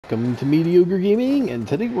Welcome to Mediocre Gaming, and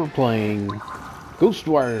today we're playing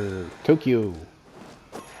Ghostwire Tokyo.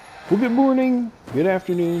 Well, good morning, good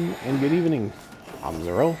afternoon, and good evening. I'm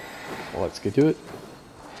Zerel. Let's get to it.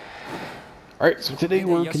 Alright, so today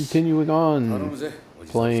we're continuing on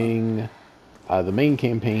playing the main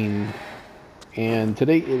campaign, and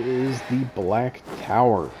today it is the Black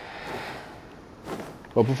Tower.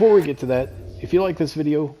 But before we get to that, if you like this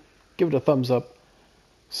video, give it a thumbs up,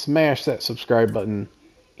 smash that subscribe button,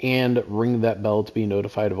 and ring that bell to be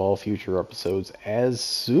notified of all future episodes as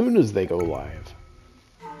soon as they go live.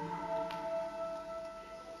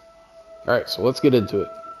 Alright, so let's get into it.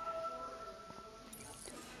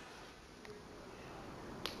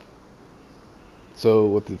 So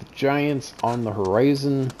with the giants on the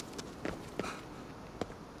horizon,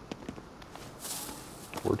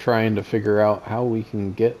 we're trying to figure out how we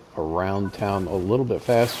can get around town a little bit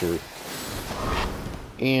faster.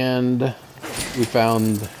 And we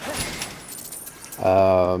found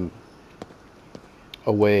a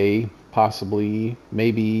way, possibly,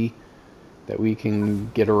 maybe, that we can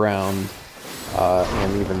get around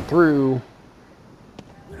and even through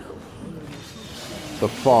the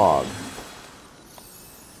fog.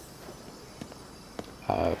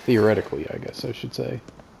 Theoretically, I guess I should say.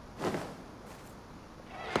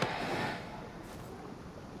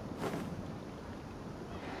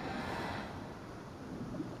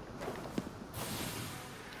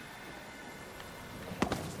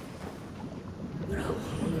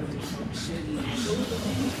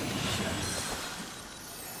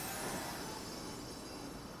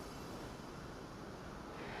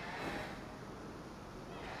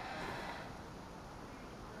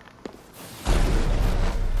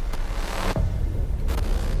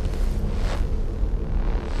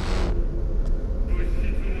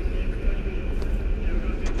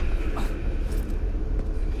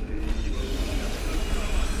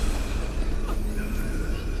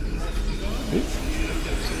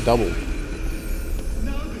 Double.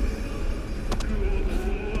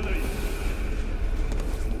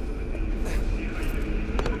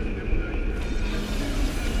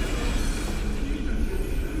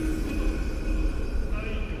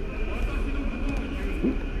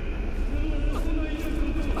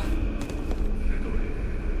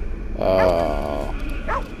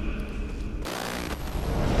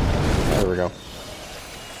 There we go.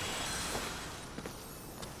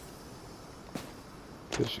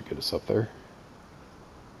 This should get us up there.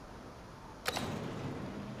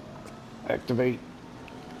 Activate.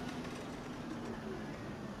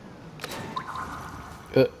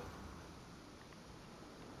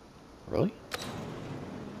 Really?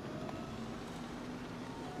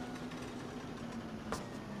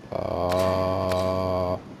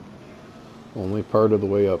 Only part of the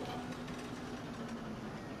way up.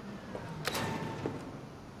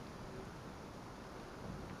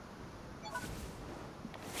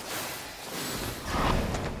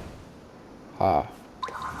 Ah.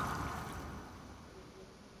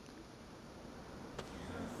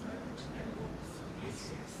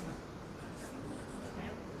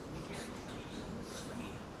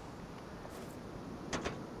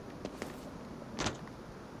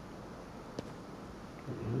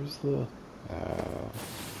 Where's the... I'll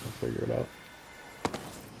figure it out.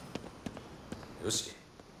 よし、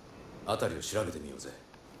辺りを調べてみようぜ。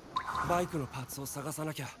バイクのパーツを探さ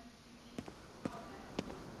なきゃ。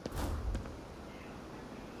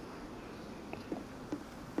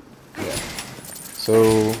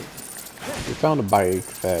 So, we found a bike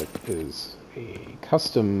that is a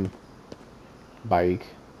custom bike,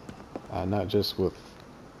 not just with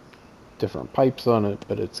different pipes on it,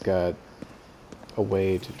 but it's got a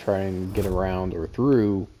way to try and get around or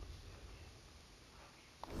through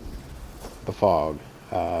the fog.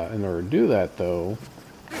 In order to do that, though,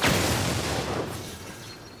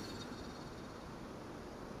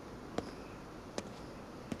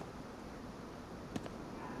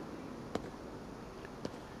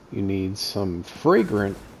 you need some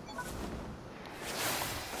fragrant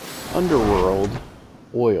underworld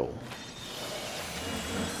oil.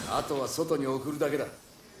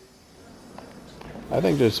 I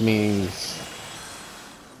think this means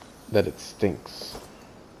that it stinks.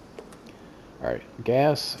 Alright,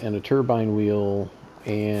 gas and a turbine wheel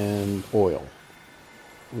and oil.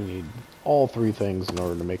 We need all three things in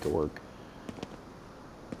order to make it work.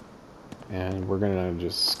 And we're gonna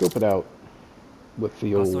just scope it out with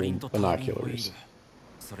the old binoculars.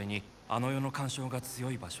 それにあの世の干渉が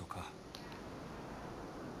強い場所か。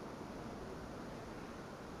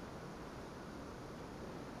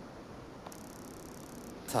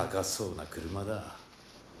高そうな車だ。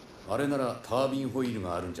あれならタービンホイール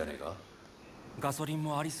があるんじゃねえか。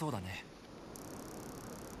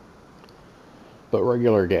But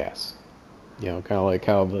regular gas. You know, kind of like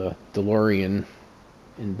how the DeLorean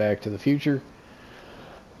in Back to the Future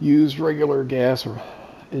used regular gas or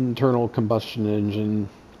internal combustion engine.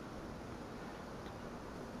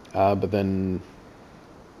 But then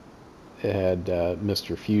it had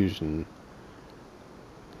Mr. Fusion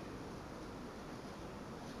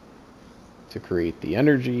to create the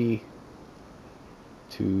energy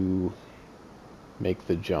to make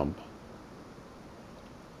the jump.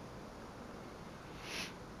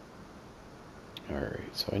 Alright,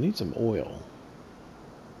 so I need some oil.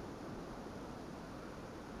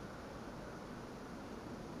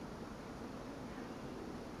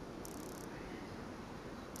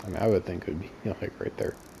 I mean, I would think it would be, you know, like right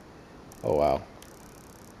there. Oh, wow.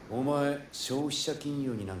 お前、消費者金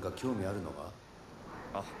融になんか興味あるのか？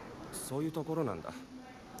あ、そういうところなんだ。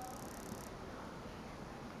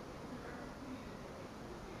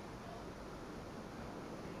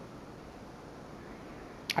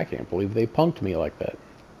I can't believe they punked me like that.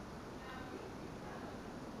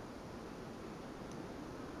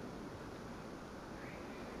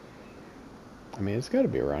 I mean, it's got to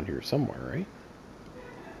be around here somewhere, right?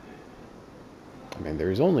 I mean,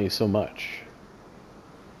 there's only so much.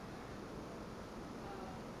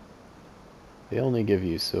 They only give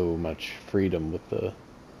you so much freedom with the...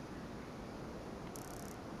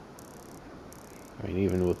 I mean,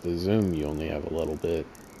 even with the zoom, you only have a little bit.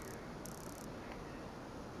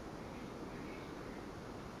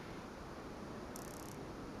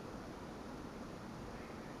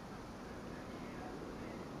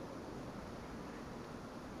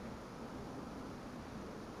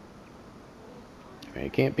 I mean,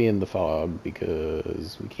 it can't be in the fog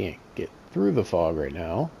because we can't get through the fog right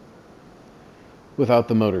now without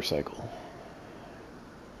the motorcycle.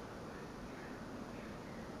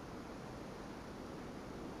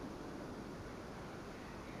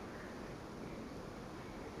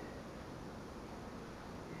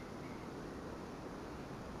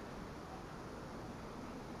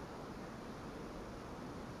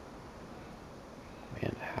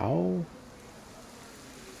 Man, how?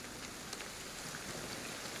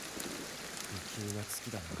 君が好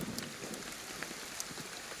きだな。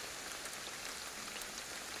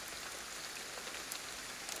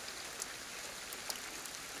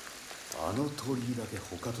あの鳥居だけ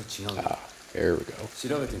他と違う。Ah, there we go.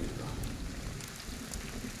 調べてみるか。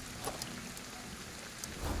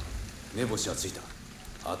目星はついた。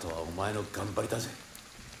あとはお前の頑張りだぜ。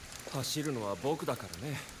走るのは僕だから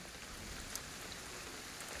ね。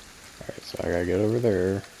Alright, so I gotta get over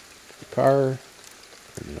there. The car.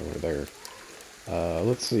 And over there.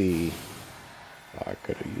 Let's see. Oh, I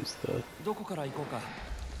could have used the... どこから行こうか。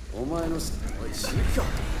お前のおい、死ぬ気か。や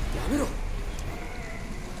めろ。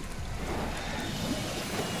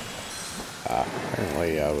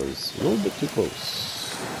Apparently I was a little bit too close.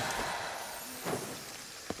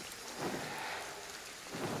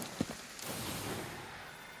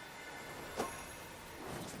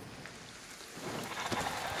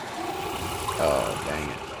 Oh, dang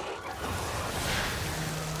it.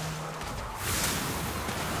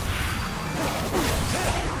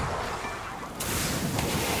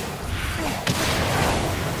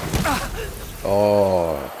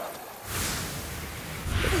 Oh.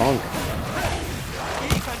 The punk.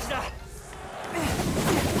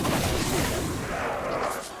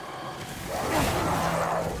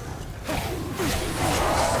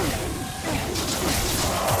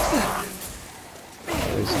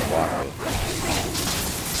 Block it.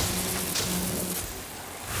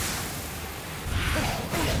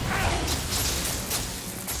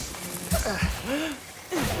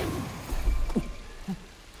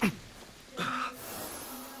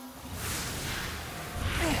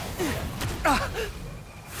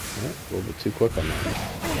 A little bit too quick on that one.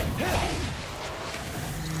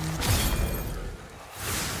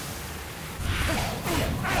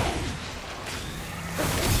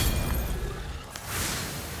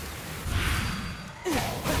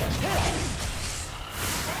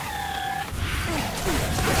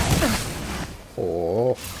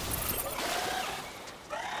 Oh.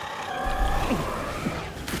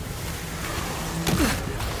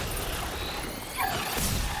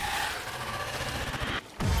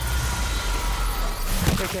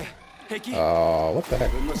 What the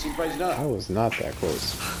heck? I was not that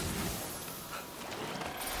close.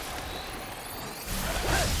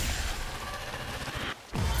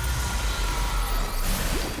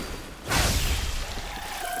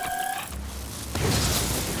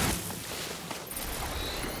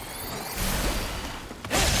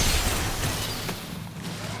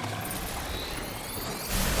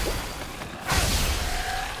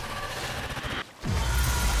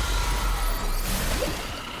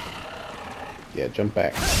 Yeah, jump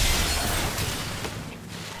back.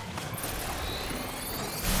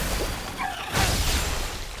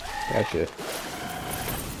 Gotcha.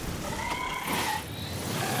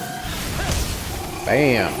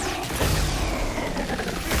 Bam!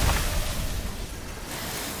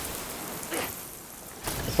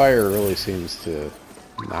 The fire really seems to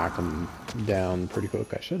knock them down pretty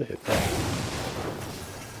quick. I should have hit that.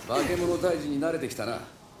 I'm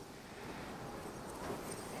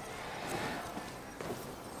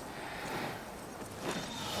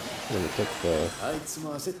gonna take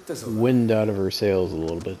the wind out of her sails a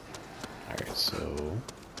little bit. Alright, so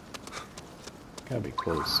gotta be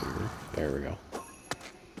closer. There we go.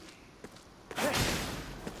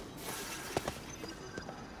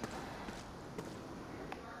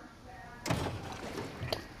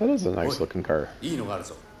 That is a nice looking car.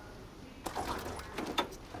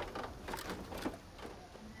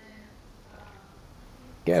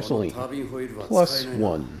 Gasoline.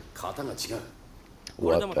 +1.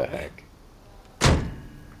 What the heck?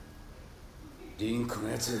 リンクの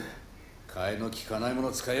やつ、替えの利かないも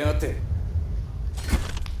の使いやがって。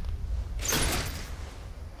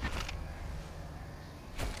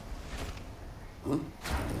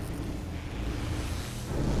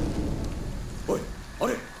おい、あ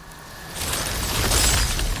れ。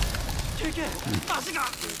足が。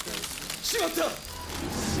しまった。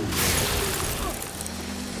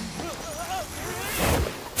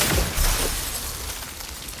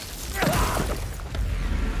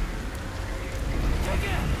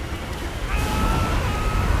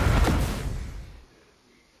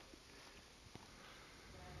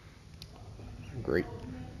Great.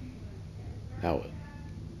 Now what?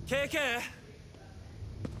 KK!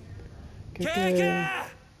 KK!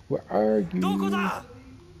 Where are you?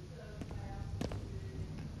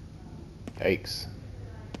 Yikes.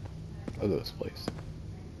 Look at this place.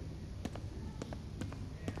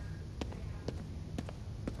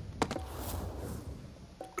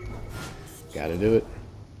 Gotta do it.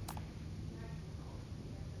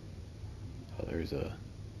 Oh, there's a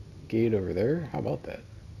gate over there. How about that?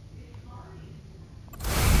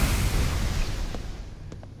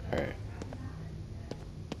 Alright.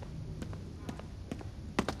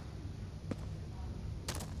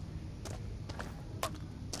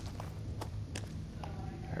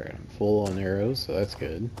 Alright, I'm full on arrows, so that's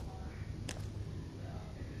good.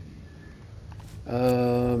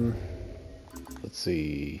 Let's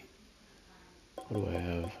see. What do I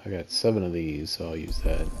have? I got 7 of these, so I'll use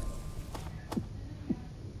that.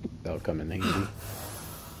 That'll come in handy.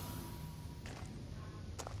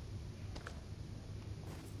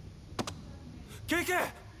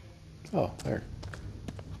 Oh, there.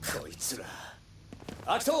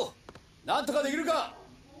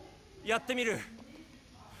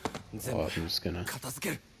 Oh, I'm just gonna.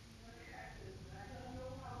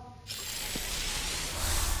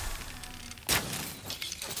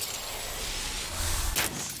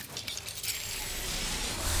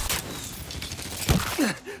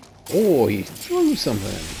 Oh, he threw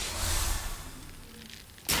something.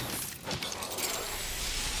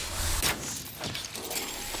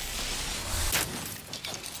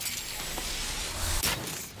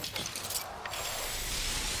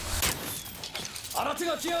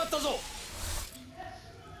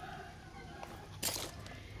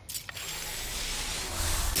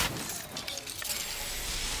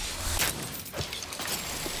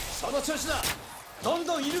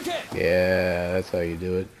 Yeah, that's how you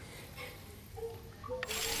do it.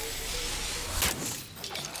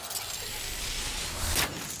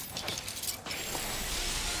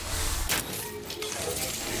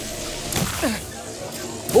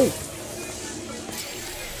 Oh!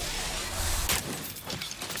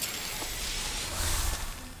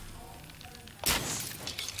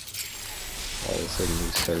 All of a sudden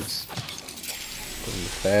he starts going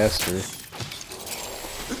faster.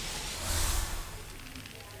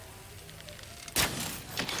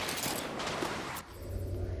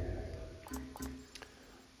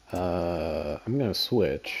 I'm gonna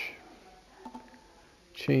switch.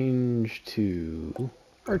 Change to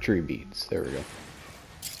archery beads. There we go.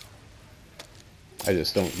 I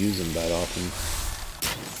just don't use them that often.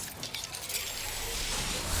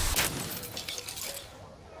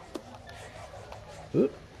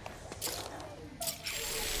 Oop.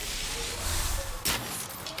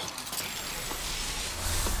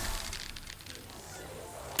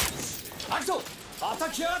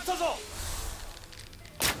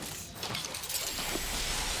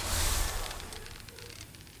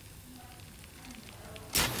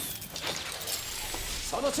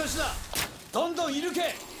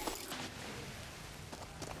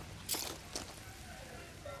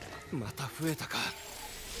 また増えたか。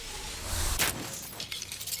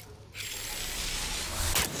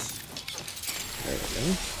There we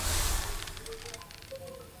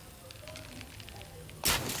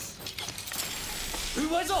go. う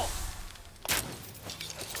まいぞ。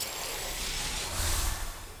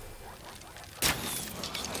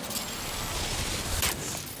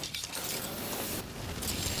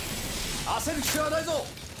焦る必要はないぞ。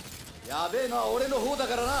やべえのは俺の方だ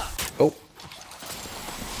からな。Oh.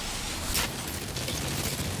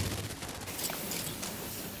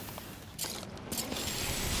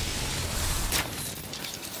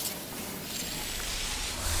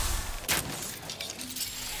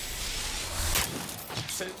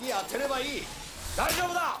 次当てればいい。大丈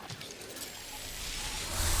夫だ。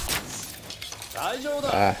大丈夫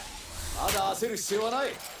だ。まだ焦る必要はない。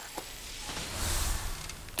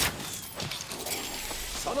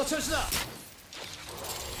その調子だ。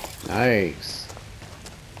Nice.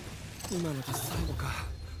 今ので最後か。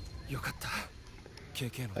よかった。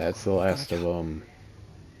That's the last of them.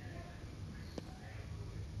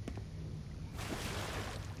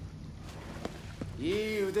 い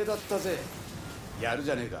い腕だったぜ。やる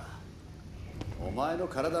じゃねえか。お前の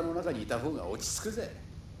体の中にいた方が落ち着くぜ。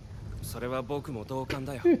それは僕も同感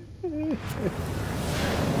だよ。How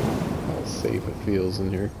safe it feels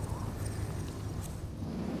in here.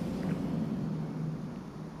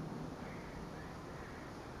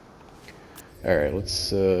 Alright,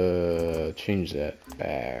 let's change that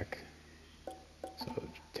back. So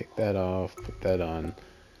take that off, put that on.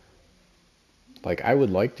 Like, I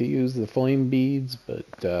would like to use the flame beads, but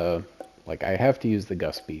like, I have to use the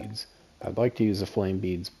gust beads. I'd like to use the flame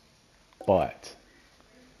beads, but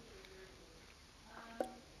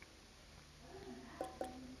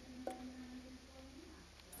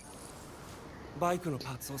I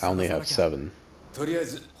only have 7.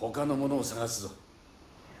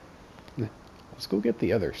 Let's go get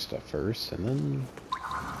the other stuff first, and then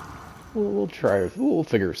we'll try. We'll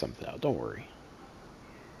figure something out. Don't worry.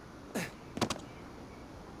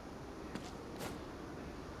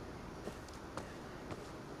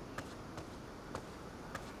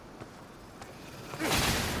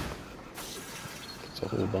 It's a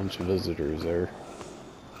whole bunch of visitors there.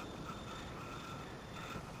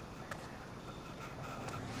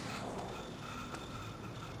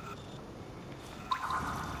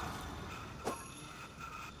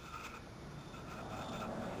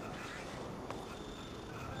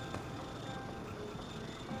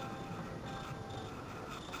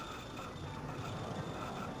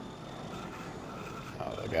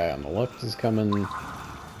 The guy on the left is coming,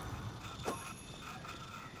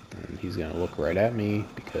 and he's gonna look right at me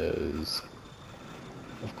because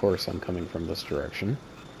of course I'm coming from this direction.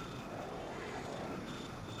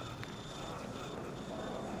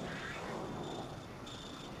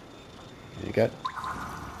 And you got,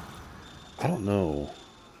 I don't know,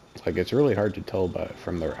 like, it's really hard to tell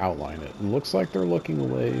from their outline. It looks like they're looking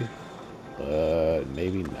away, but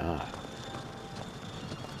maybe not.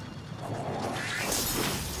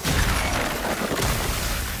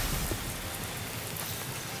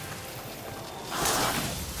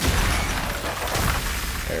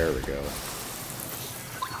 There we go.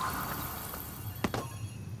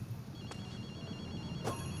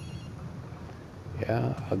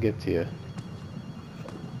 Yeah, I'll get to you.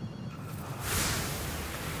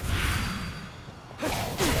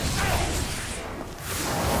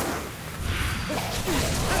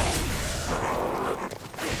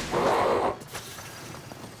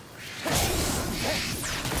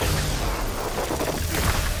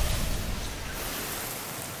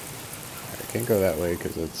 I can't go that way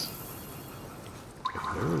because it's...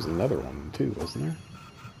 There was another one too, wasn't there?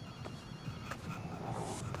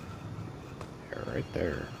 Yeah, right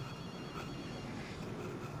there.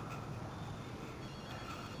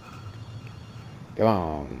 Come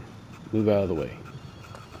on. Move out of the way.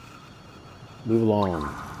 Move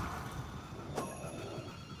along.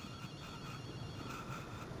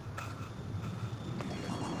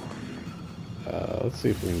 Let's see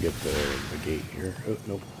if we can get the gate here. Oh,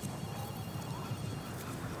 nope.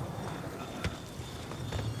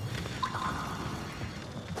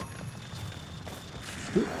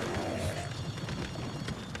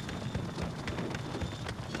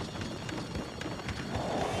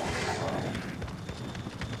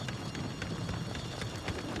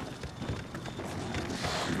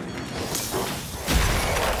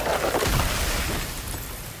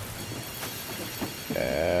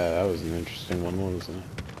 That was an interesting one, wasn't it?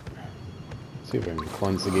 Let's see if I can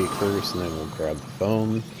cleanse the gate first, and then we'll grab the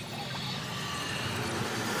phone.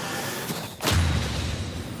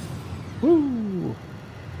 Woo!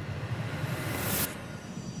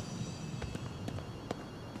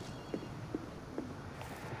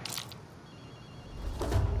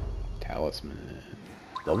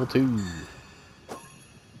 Level 2.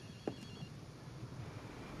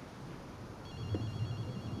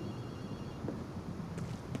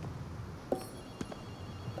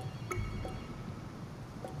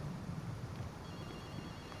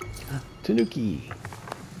 Tanuki.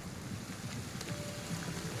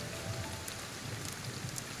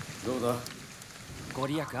 どうだ？ご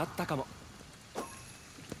利益あったかも。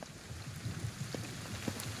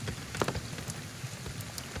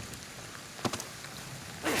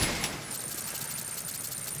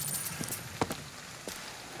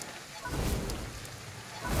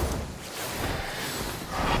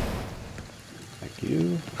Thank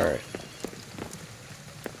you. All right.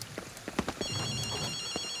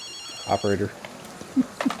 Operator.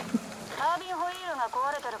 タービンホイールが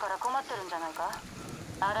壊れてるから困ってるんじゃないか。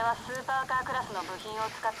あれはスーパーカークラスの部品を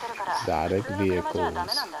使ってるから普通の車じゃダ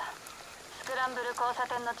メなんだ。スクランブル交差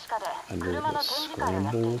点の地下で車の展示会をや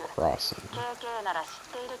っている。KK なら知っ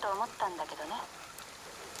ていると思ったんだけどね。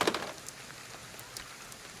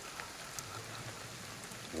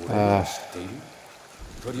俺は知っている。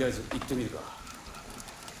とりあえず行ってみるか。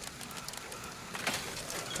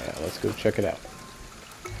Yeah, let's go check it out.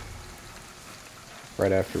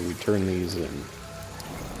 Right after we turn these in.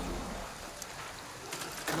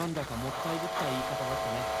 なんだかもったいぶった言い方だった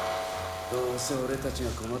ね。どうせ俺たちが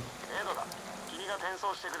困っ。エドだ。君が転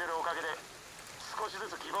送してくれるおかげで少しず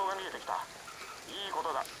つ希望が見えてきた。いいこ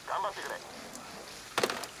とだ。頑張ってくれ。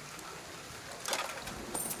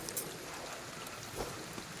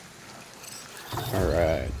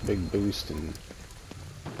Alright, big boost in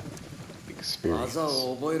experience. 技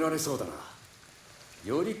を覚えられそうだな。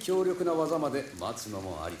より強力な技まで待つの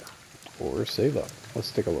もありだ。 Or save up.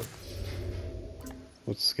 Let's take a look.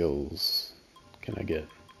 What skills can I get?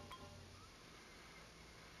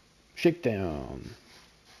 Shakedown.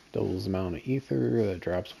 Doubles the amount of ether that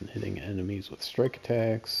drops when hitting enemies with strike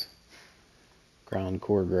attacks. Ground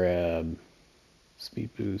core grab. Speed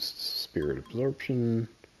boost. Spirit absorption.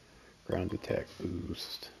 Ground attack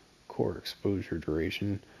boost. Core exposure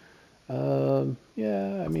duration.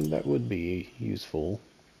 Yeah, I mean, that would be useful.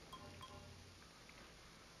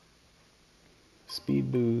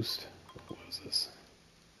 Speed boost. What was this?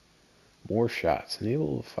 More shots.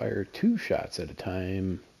 Enable to fire 2 shots at a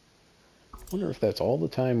time. Wonder if that's all the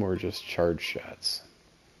time or just charge shots.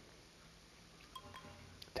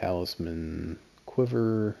 Talisman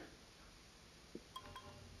quiver.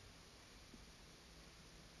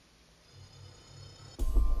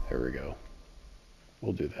 There we go.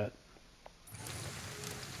 We'll do that.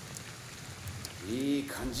 いい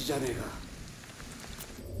感じじゃねえか。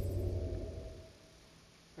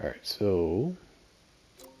 Alright, so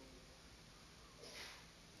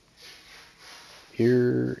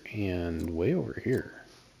here and way over here.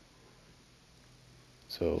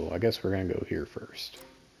 So I guess we're gonna go here first.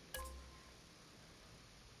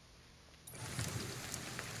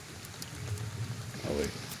 Oh wait.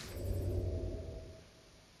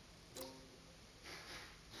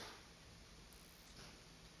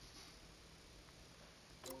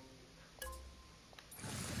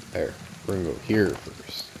 There. We're gonna go here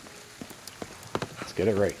first. Let's get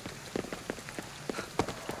it right.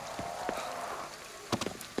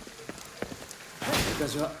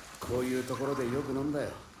 昔はこういうところでよく飲んだよ。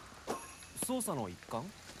操作の一環？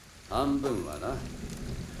半分はな。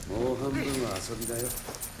もう半分は遊びだよ。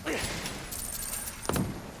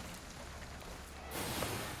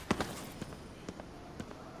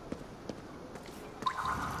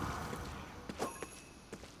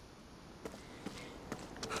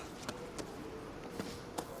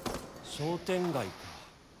商店街か。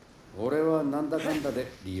俺はなんだかんだ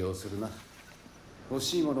で利用するな。欲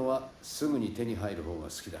しいものはすぐに手に入る方が好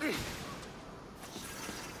きだ。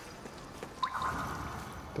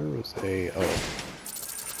There was a right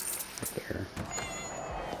there.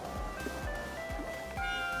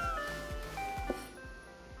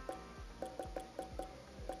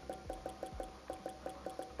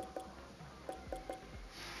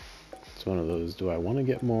 It's one of those, do I want to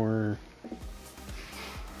get more?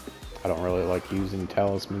 I don't really like using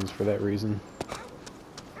talismans for that reason.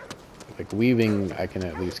 Like weaving, I can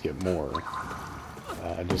at least get more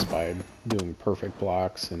just by doing perfect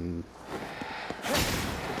blocks and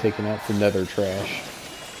taking out the nether trash.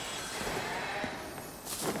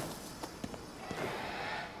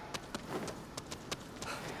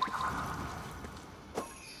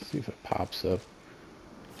 See if it pops up.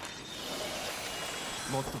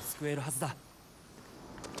 もっと救えるはずだ。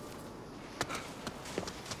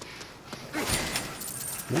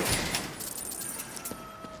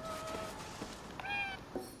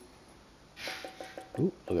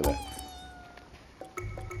Ooh, look at that.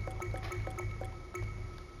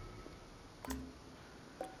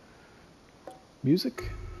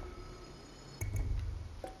 music.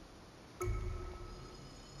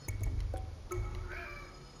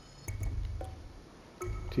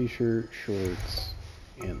 T-shirt, shorts,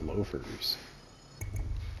 and loafers.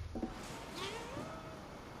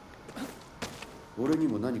 俺に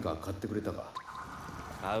も何か買ってくれたか？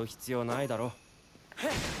買う必要ないだろ。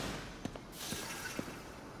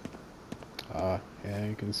Ah, yeah,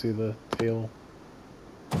 you can see the tail.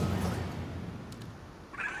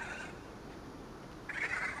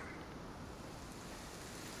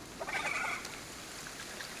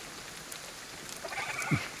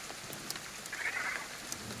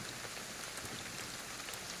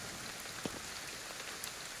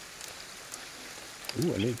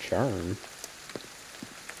 Ooh, I need charm.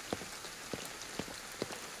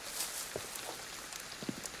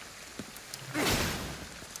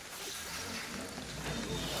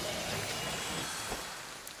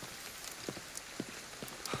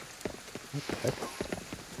 What the heck?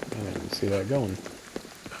 I didn't see that going.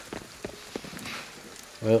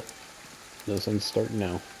 Well, this one's starting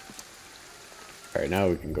now. Alright, now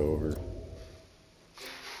we can go over to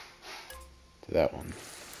that one.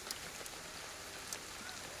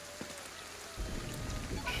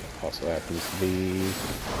 Which also happens to be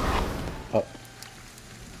up.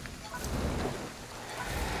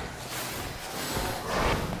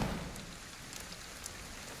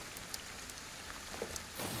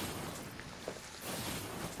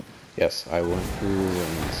 Yes, I went through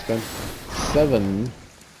and spent 7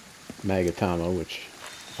 Magatama, which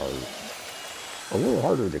are a little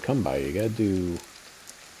harder to come by. You gotta do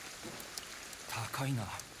a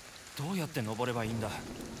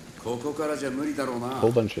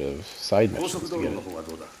whole bunch of side missions to get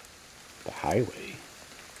the highway.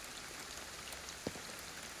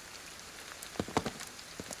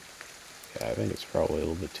 Yeah, I think it's probably a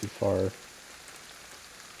little bit too far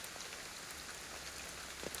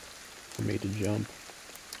for me to jump.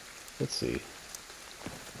 Let's see.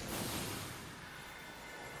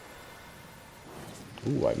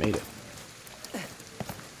 Ooh, I made it.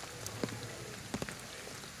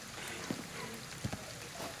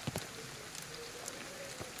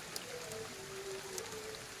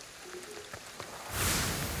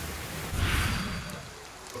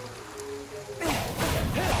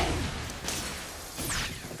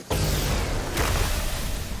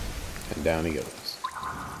 And down he goes.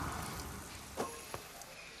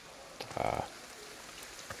 Ah. Oh.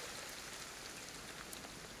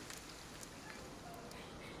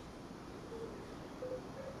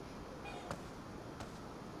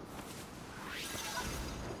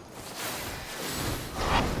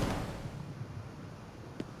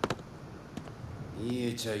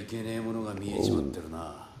 ちゃいけねえものが見えちまってる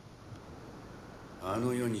な。あ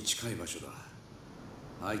の世に近い場所だ。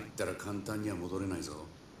入ったら簡単には戻れないぞ。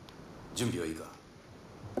準備はいいか？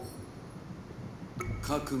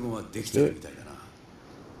覚悟はできてるみたいだな。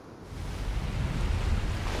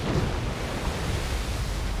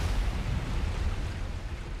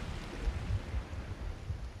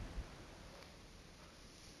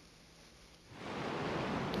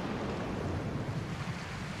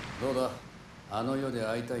どうだ？あの世で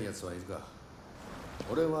会いたいやつはいるか？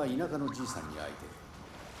俺は田舎のじいさんに会え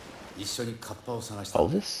て一緒にカッパを探した。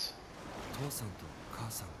Elvis？ 父さんと母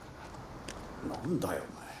さんかな。なんだよ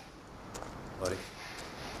お前。悪い。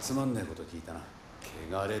つまんねえこと聞いたな。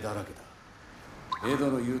汚れだらけだ。エド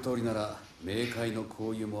の言う通りなら冥界の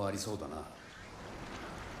交友もありそうだな。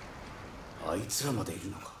あいつらまでいる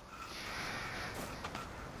のか。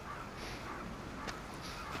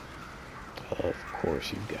Of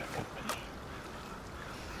course you've got company.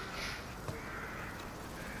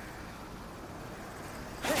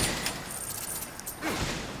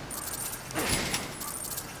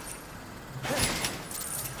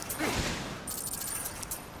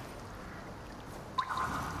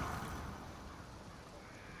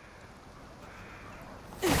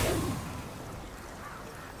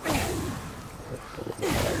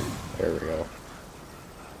 There we go.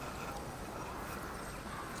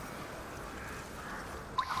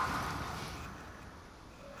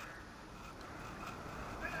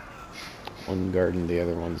 One garden, the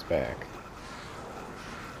other one's back.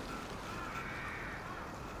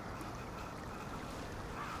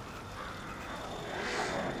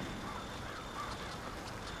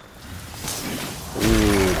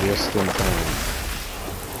 Ooh, just in time.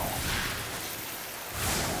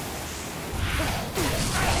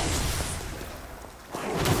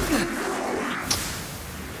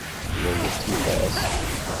 A little bit too fast.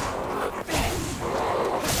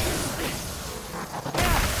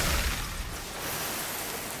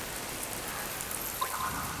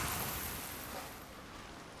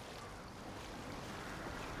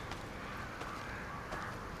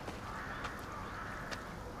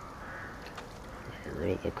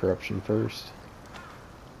 the corruption first.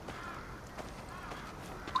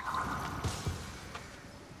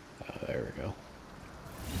 Oh, there we go.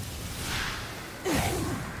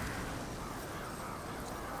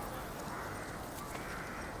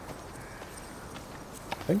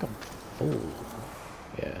 I think I'm full.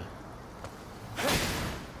 Yeah.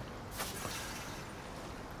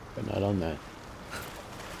 But not on that.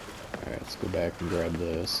 Alright, let's go back and grab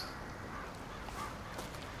this.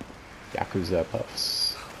 Yakuza Puffs.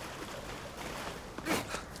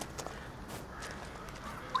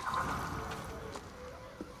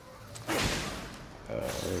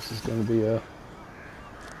 This is going to be a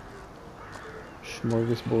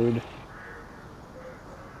smorgasbord.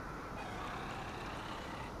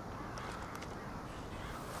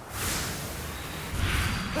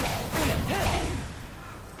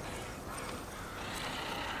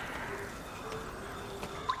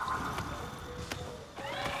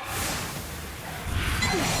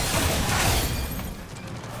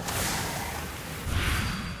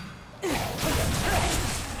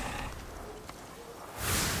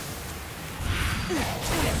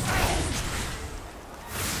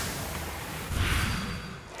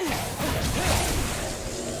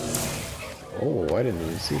 Oh, I didn't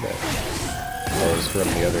even see that. That was from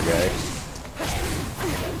the other guy.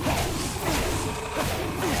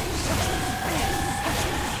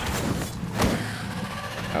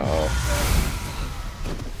 Uh-oh.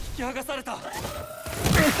 引き剥がされた。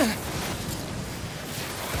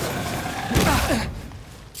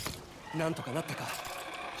なんとかなったか。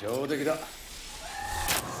上出来だ。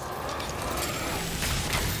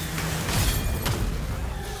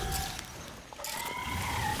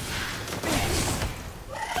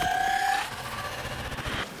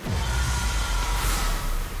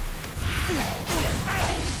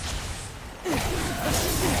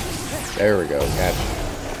There we go, gotcha.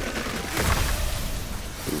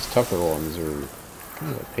 These tougher ones are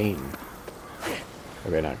kind of a pain.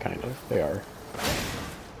 Okay, not kind of, they are.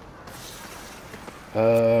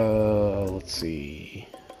 Let's see.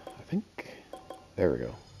 I think, there we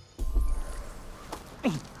go.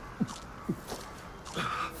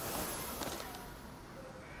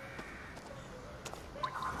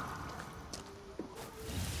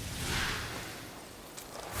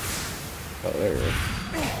 Oh, there we go.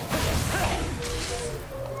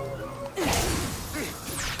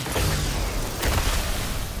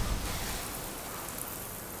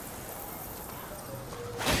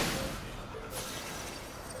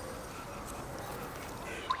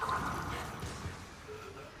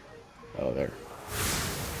 Oh, there.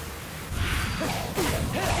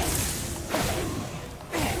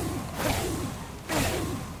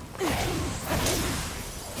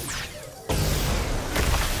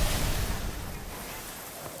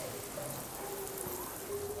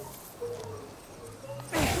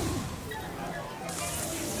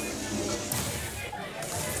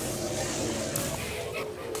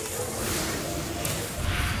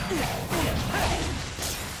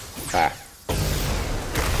 Ah.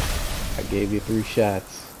 I gave you 3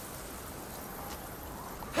 shots.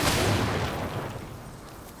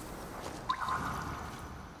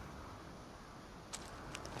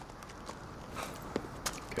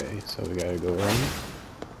 Okay, so we gotta go around.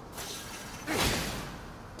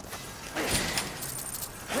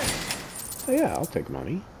 Oh yeah, I'll take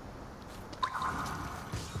money.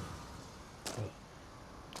 Oh,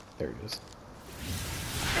 there it is.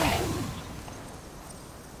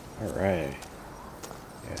 Alright.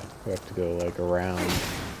 Yeah, we have to go like around.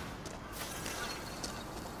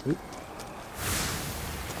 Oop.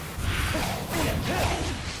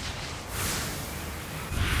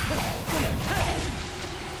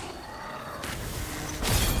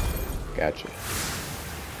 Gotcha.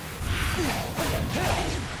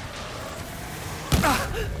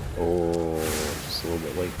 Oh, just a little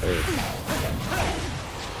bit late there.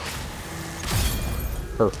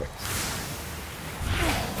 Perfect.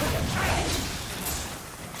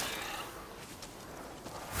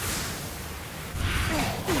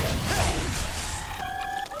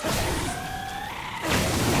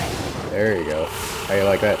 There you go. How you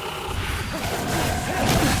like that?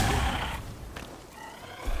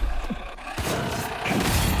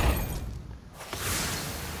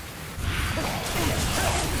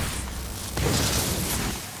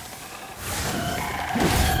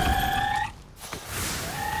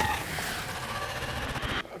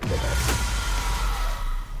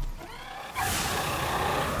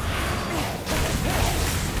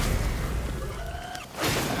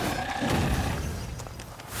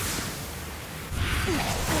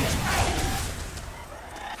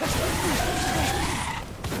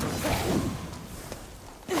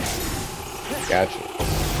 Gotcha.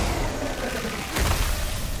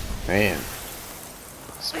 Man.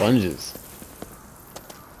 Sponges.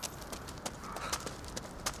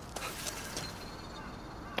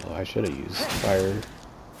 Oh, I should have used fire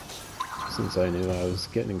since I knew I was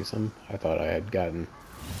getting some. I thought I had gotten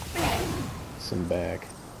some back.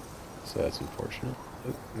 So that's unfortunate.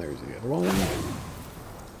 Oh, there's the other one.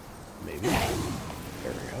 Maybe.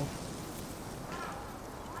 There we go.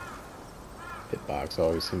 Hitbox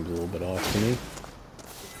always seems a little bit off to me.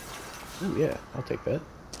 Ooh, yeah, I'll take that.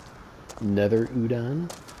 Nether udon.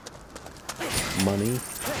 Money.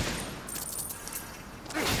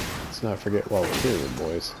 Let's not forget while we're here,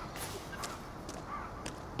 boys.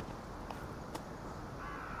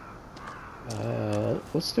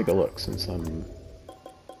 Let's take a look since I'm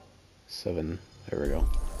 7. There we go.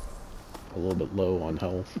 A little bit low on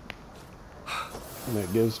health. And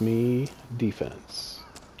that gives me defense.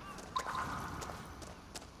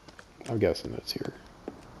 I'm guessing it's here.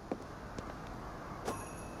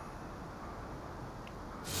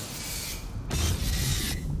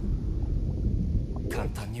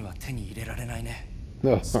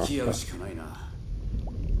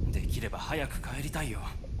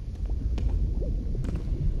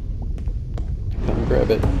 Come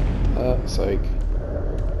grab it. Psych.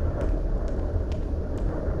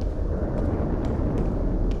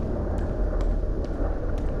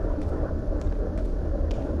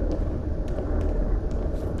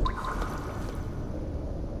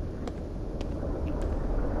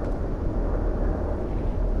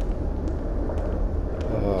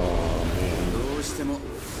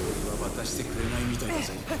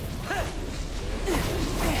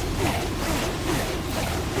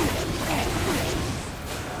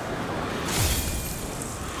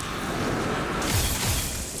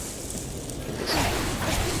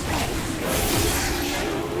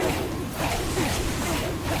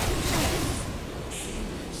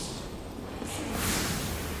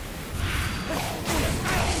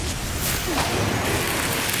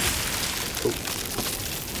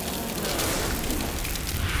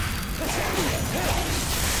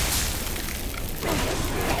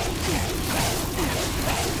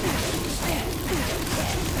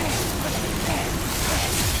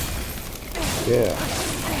 Yeah.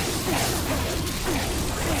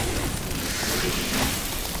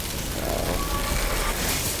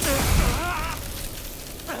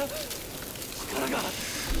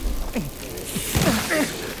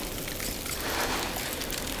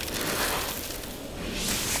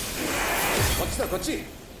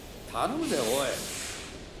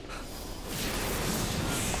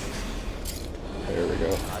 There we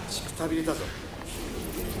go.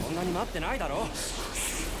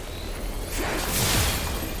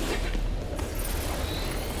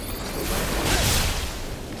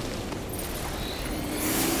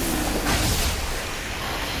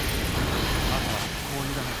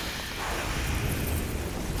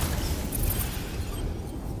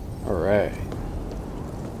 All right.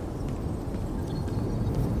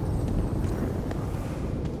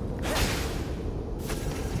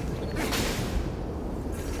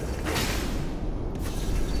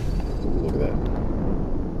 Look at that.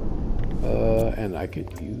 And I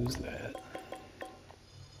could use that.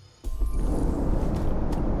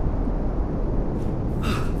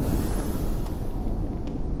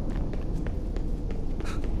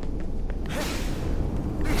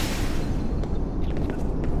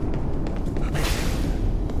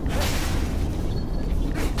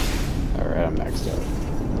 Alright, I'm maxed out.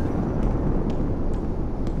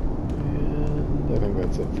 And I think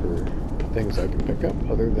that's it for things I can pick up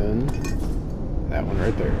other than that one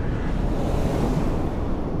right there.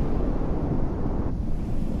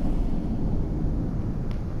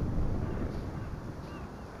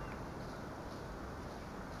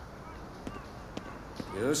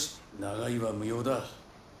 Yoshi, 長居は無用だ。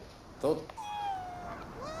と、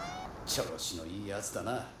調子のいいやつだ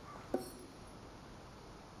な。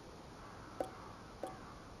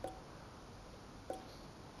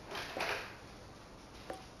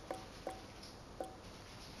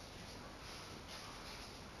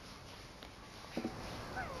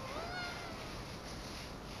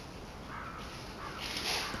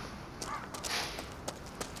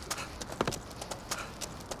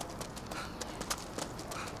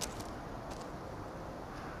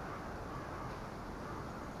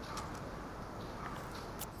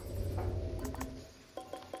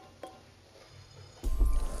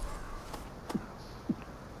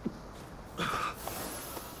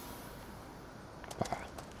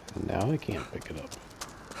Now I can't pick it up.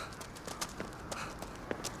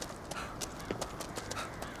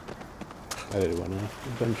 I didn't want to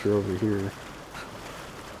venture over here.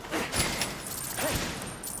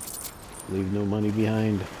 Leave no money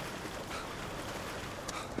behind.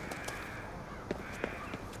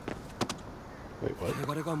 Wait, what?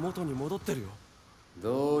 汚れが元に戻ってるよ。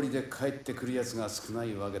道理で帰ってくるやつが少な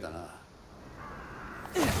いわけだな。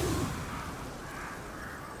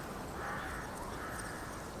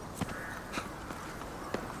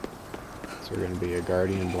So we're gonna be a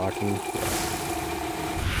guardian blocking.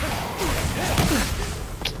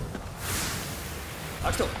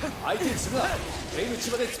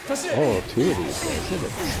 Oh, 2 of these guys.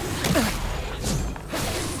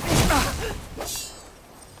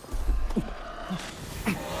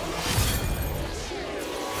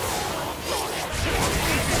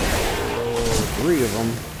 Oh, 3 of them.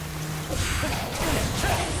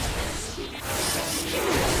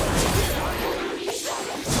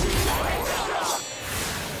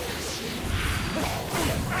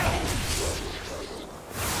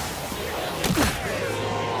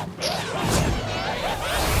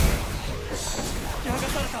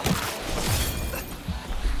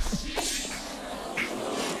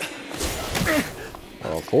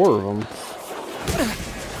 Well, 4 of them.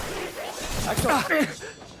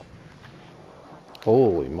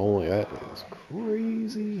 Holy moly, that is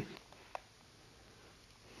crazy.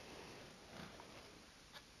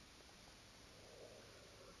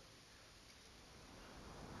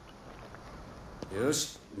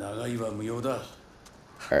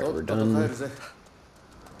 Alright, we're done.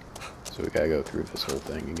 So we gotta go through this whole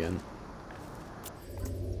thing again.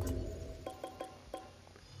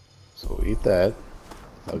 So we'll eat that.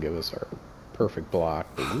 That'll give us our perfect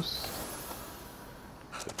block boost,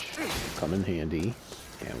 which will come in handy.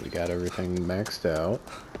 And we got everything maxed out.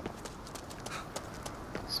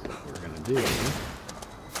 So what we're gonna do...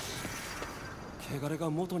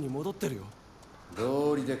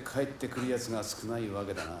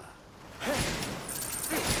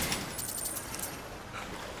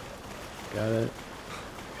 Got it.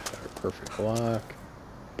 Got our perfect block.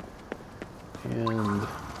 And we'll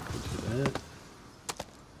do that.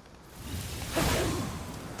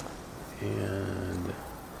 And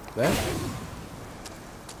that.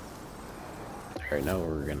 Alright, now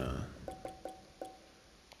we're gonna...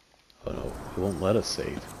 Oh no, it won't let us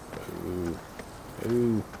save. Ooh.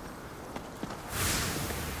 Ooh.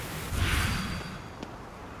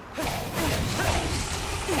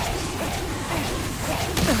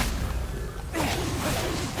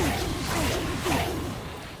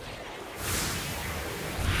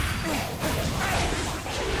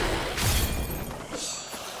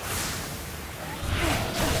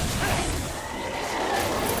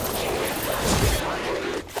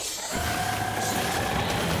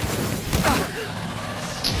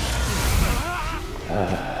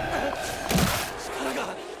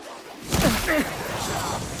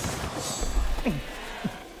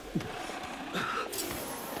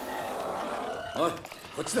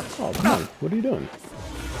 Oh, come on. What are you doing?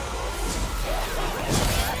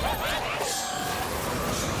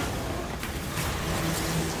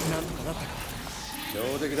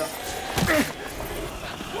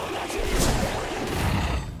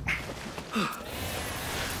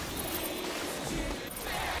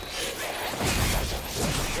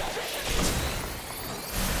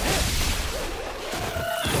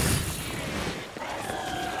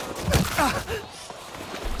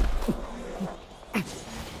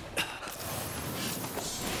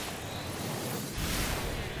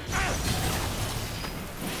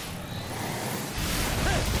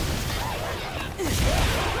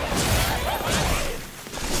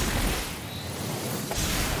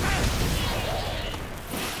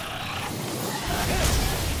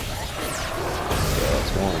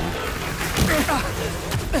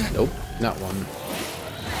 Nope, not one.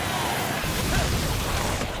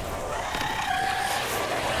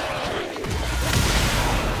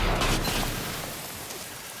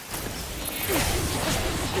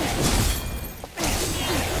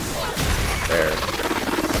 There.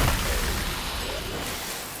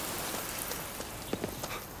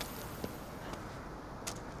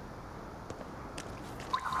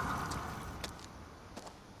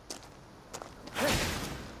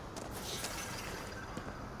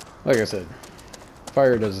 Like I said,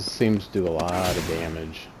 fire seems to do a lot of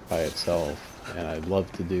damage by itself, and I'd love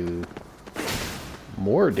to do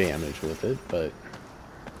more damage with it, but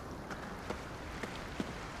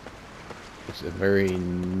it's a very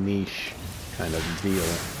niche kind of deal.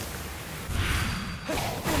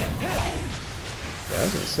 Yeah, I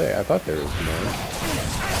was gonna say, I thought there was more.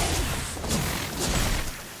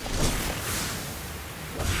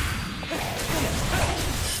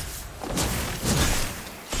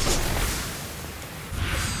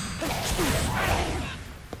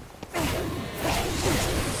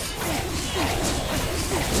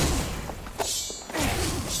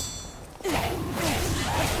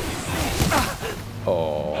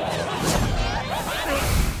 Oh.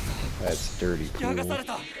 That's dirty cool. く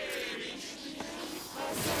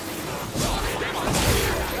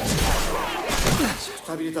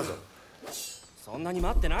たびれたぞ。そんなに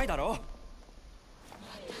待ってないだろ。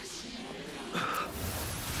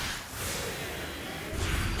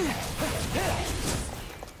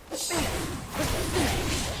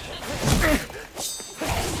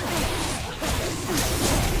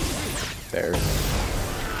There.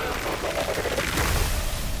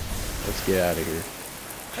 Let's get out of here.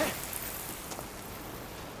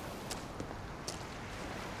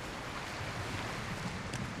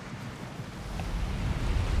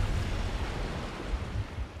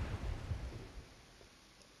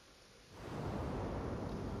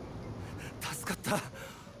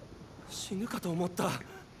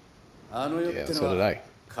 Yeah, so did I.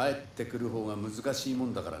 帰ってくる方が難しいも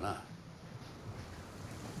んだからな。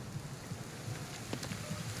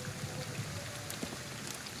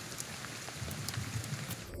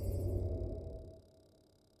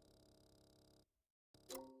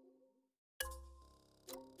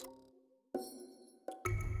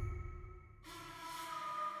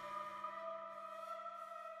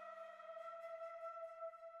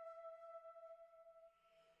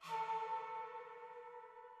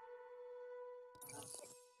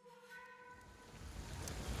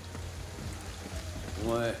お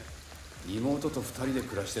前、妹と二人で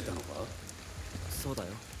暮らしてたのか？そうだよ。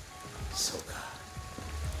そうか。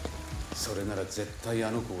それなら絶対あ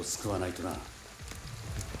の子を救わないとな。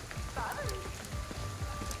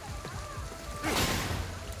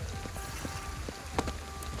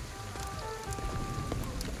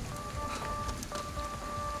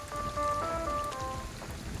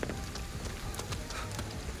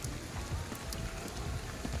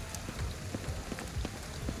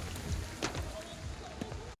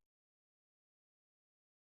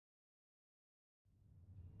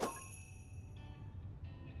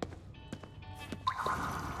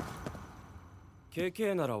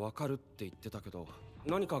KK ならわかるって言ってたけど、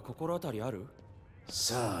何か心当たりある？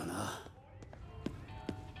さあな。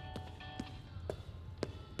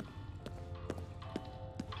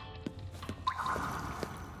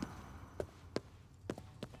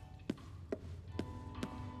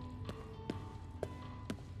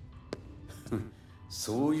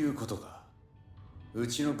そういうことか。う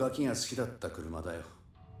ちのガキが好きだった車だよ。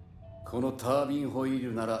このタービンホイー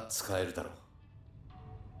ルなら使えるだろう。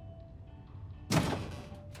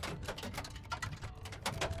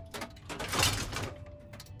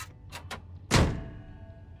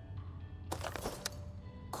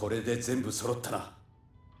これで全部揃ったな。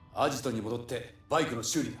アジトに戻ってバイクの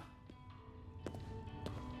修理だ。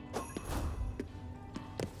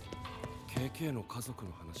KK の家族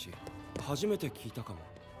の話、初めて聞いたかも。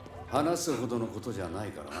話すほどのことじゃない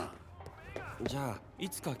からな。じゃあい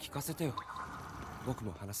つか聞かせてよ。僕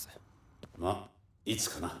も話す。まあいつ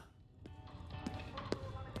かな。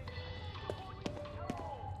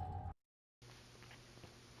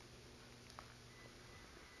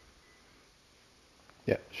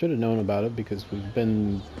Yeah, should have known about it because we've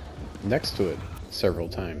been next to it several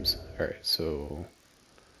times. Alright, so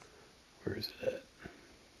where is it at?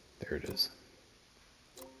 There it is.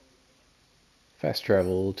 Fast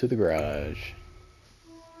travel to the garage.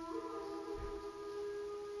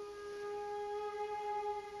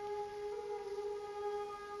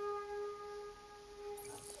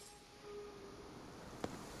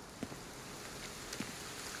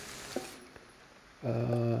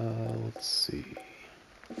 Let's see.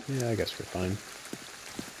 Yeah, I guess we're fine.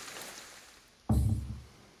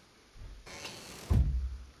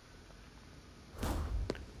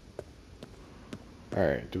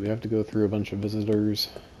 Alright, do we have to go through a bunch of visitors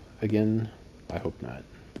again? I hope not.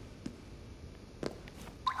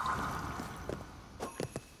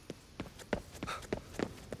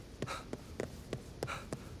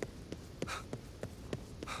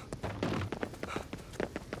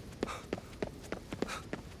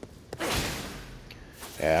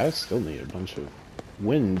 Yeah, I still need a bunch of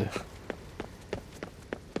wind.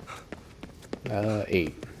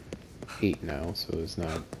 8. 8 now, so it's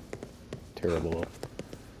not terrible.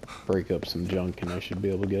 Break up some junk and I should be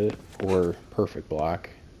able to get it. Or perfect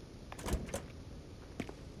block.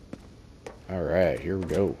 Alright, here we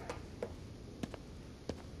go.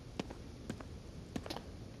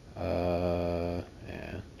 Yeah.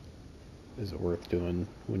 Is it worth doing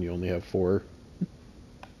when you only have 4?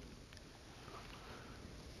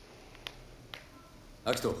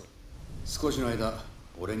 アキト、少しの間、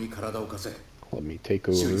俺に体を貸せ。 Let me take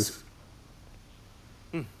over.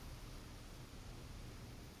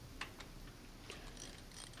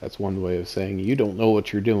 That's one way of saying you don't know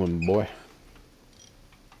what you're doing, boy.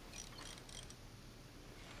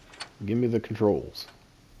 Give me the controls.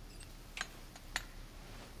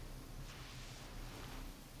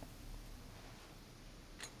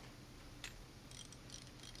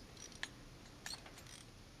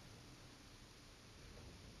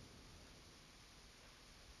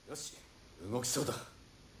 Yoshi, 動きそうだ。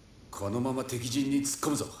このまま敵陣に突っ込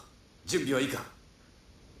むぞ。準備はいいか?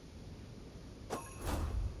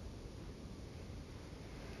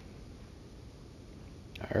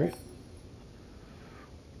 Alright.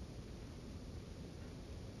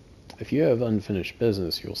 If you have unfinished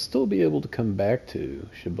business, you'll still be able to come back to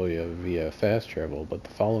Shibuya via fast travel, but the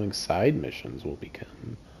following side missions will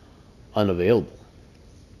become unavailable.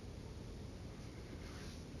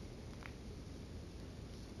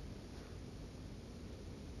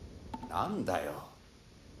 なんだよ。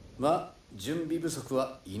まあ、準備不足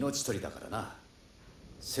は命取りだからな。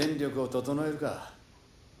戦力を整えるか。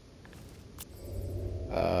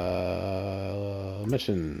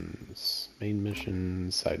Missions. Main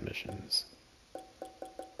missions, side missions.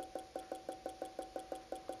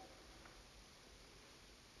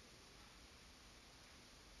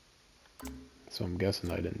 So I'm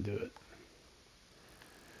guessing I didn't do it.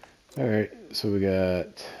 Alright, so we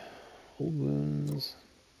got old wounds.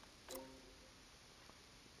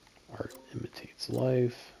 Art imitates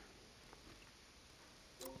life.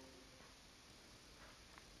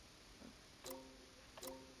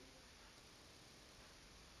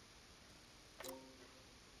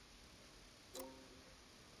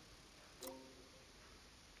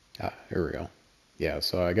 Ah, here we go. Yeah,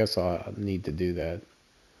 so I guess I'll need to do that.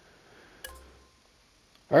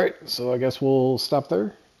 Alright, so I guess we'll stop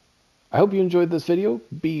there. I hope you enjoyed this video.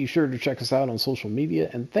 Be sure to check us out on social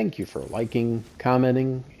media, and thank you for liking,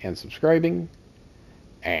 commenting, and subscribing.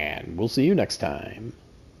 And we'll see you next time.